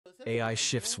AI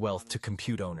shifts wealth to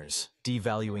compute owners,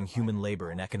 devaluing human labor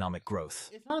and economic growth.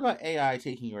 It's not about AI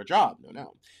taking your job,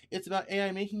 no. It's about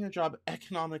AI making your job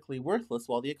economically worthless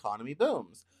while the economy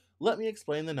booms. Let me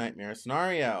explain the nightmare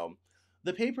scenario.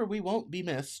 The paper We Won't Be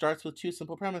Missed starts with two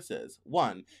simple premises.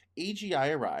 1.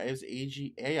 AGI arrives,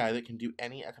 AI that can do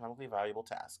any economically valuable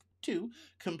task. 2.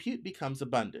 Compute becomes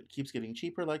abundant, keeps getting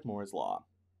cheaper like Moore's Law.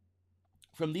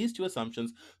 From these two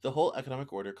assumptions, the whole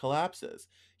economic order collapses.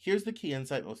 Here's the key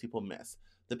insight most people miss.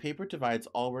 The paper divides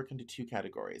all work into two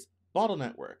categories.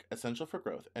 Bottleneck work, essential for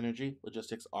growth, energy,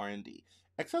 logistics, R&D.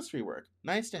 Accessory work,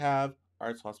 nice to have,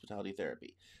 arts, hospitality,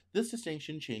 therapy. This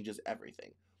distinction changes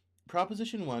everything.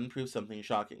 Proposition 1 proves something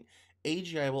shocking.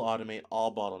 AGI will automate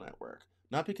all bottleneck work.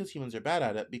 Not because humans are bad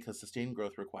at it, because sustained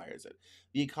growth requires it.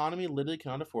 The economy literally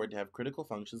cannot afford to have critical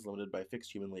functions limited by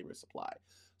fixed human labor supply.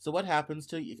 So what happens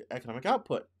to economic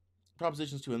output?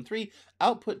 Propositions 2 and 3,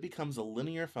 output becomes a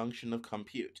linear function of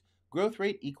compute. Growth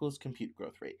rate equals compute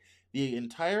growth rate. The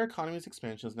entire economy's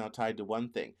expansion is now tied to one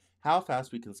thing: how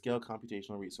fast we can scale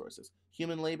computational resources.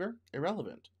 Human labor?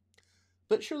 Irrelevant.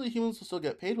 But surely humans will still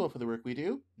get paid well for the work we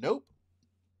do? Nope.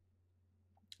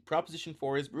 Proposition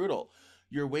 4 is brutal.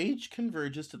 Your wage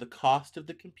converges to the cost of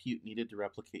the compute needed to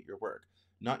replicate your work.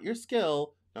 Not your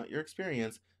skill, not your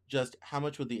experience, just how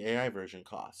much would the AI version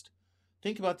cost.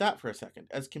 Think about that for a second.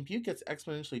 As compute gets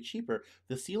exponentially cheaper,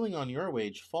 the ceiling on your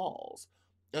wage falls.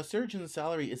 A surgeon's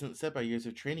salary isn't set by years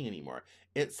of training anymore.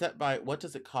 It's set by what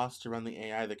does it cost to run the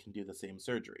AI that can do the same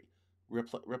surgery.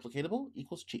 Replicatable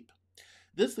equals cheap.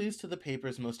 This leads to the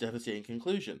paper's most devastating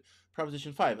conclusion.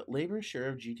 Proposition 5, labor's share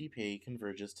of GDP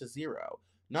converges to zero.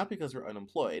 Not because we're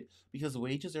unemployed, because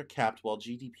wages are capped while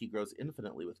GDP grows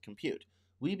infinitely with compute.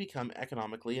 We become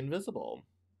economically invisible.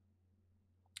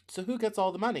 So who gets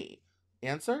all the money?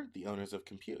 Answer, the owners of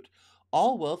compute.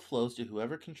 All wealth flows to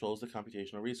whoever controls the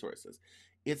computational resources.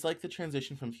 It's like the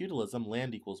transition from feudalism,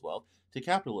 land equals wealth, to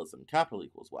capitalism, capital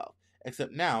equals wealth.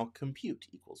 Except now, compute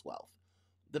equals wealth.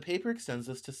 The paper extends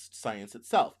this to science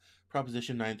itself.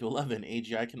 Proposition 9 to 11,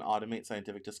 AGI can automate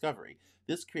scientific discovery.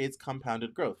 This creates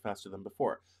compounded growth faster than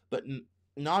before, but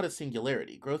not a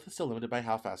singularity. Growth is still limited by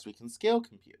how fast we can scale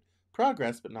compute.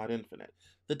 Progress, but not infinite.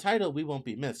 The title We Won't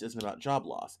Be Missed isn't about job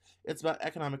loss. It's about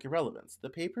economic irrelevance. The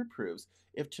paper proves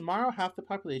if tomorrow half the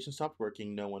population stopped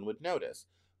working, no one would notice.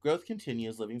 Growth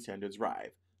continues, living standards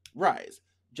rise,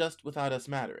 just without us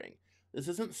mattering. This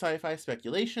isn't sci-fi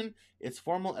speculation, it's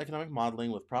formal economic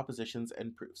modeling with propositions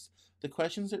and proofs. The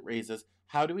questions it raises: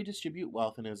 how do we distribute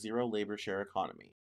wealth in a zero labor share economy?